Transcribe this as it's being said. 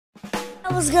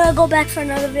I was gonna go back for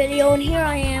another video, and here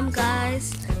I am,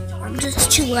 guys. I'm just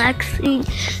chillaxing.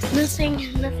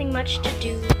 Nothing much to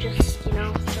do. Just, you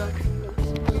know, chillaxing.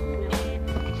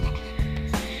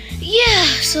 Yeah,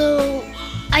 so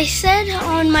I said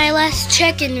on my last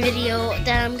check-in video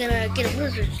that I'm gonna get a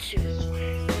lizard soon.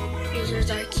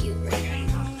 Lizards are cute, right?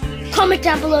 Comment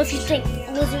down below if you think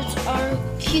lizards are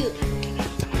cute.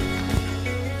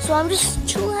 So I'm just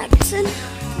chillaxing.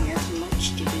 Nothing much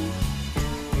to do.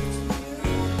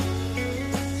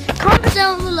 Comment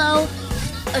down below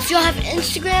if y'all have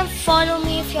Instagram, follow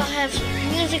me. If y'all have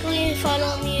Musical.ly,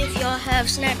 follow me. If y'all have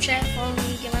Snapchat, follow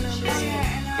me. Get my number.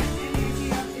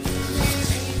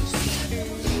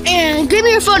 And give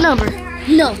me your phone number.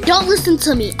 No, don't listen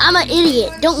to me. I'm an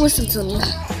idiot. Don't listen to me.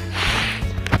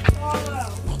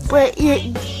 But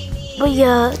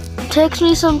yeah, text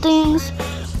me some things.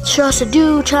 Show us to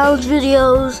do challenge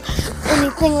videos,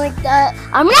 anything like that.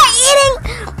 I'm not eating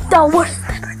the worst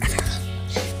pepper ever.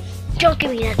 Don't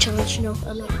give me that challenge. No,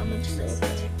 I'm not coming to say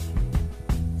it.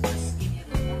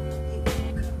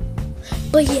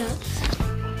 But yeah,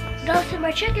 that was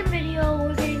my check-in video.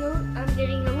 I'm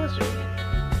getting a lizard.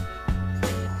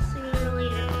 See you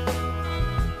later.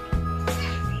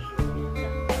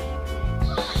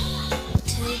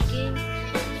 Taking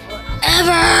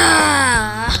forever.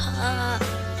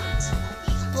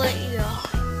 But yeah,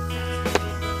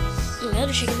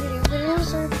 another chicken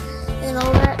videos and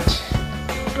all that.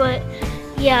 But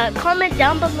yeah, comment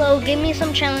down below, give me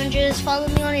some challenges, follow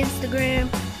me on Instagram,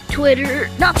 Twitter,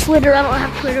 not Twitter, I don't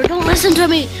have Twitter, don't listen to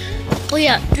me. But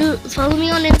yeah, follow me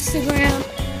on Instagram,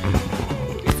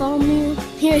 follow me,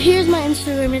 here's my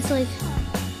Instagram, it's like,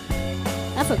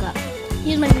 I forgot,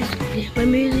 here's my Musical.ly. My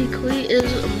Musical.ly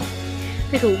is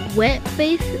like a wet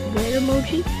face, wet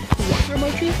emoji, water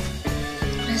emoji.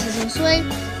 This is Josue,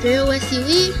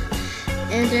 Josue,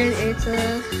 and then it's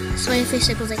a smiley face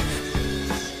that goes like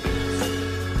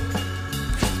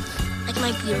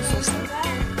my beautiful son.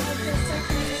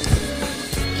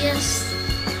 Yes.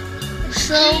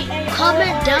 So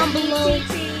comment down below.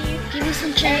 Give me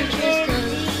some challenges.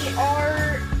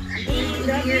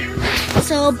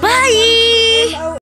 So bye.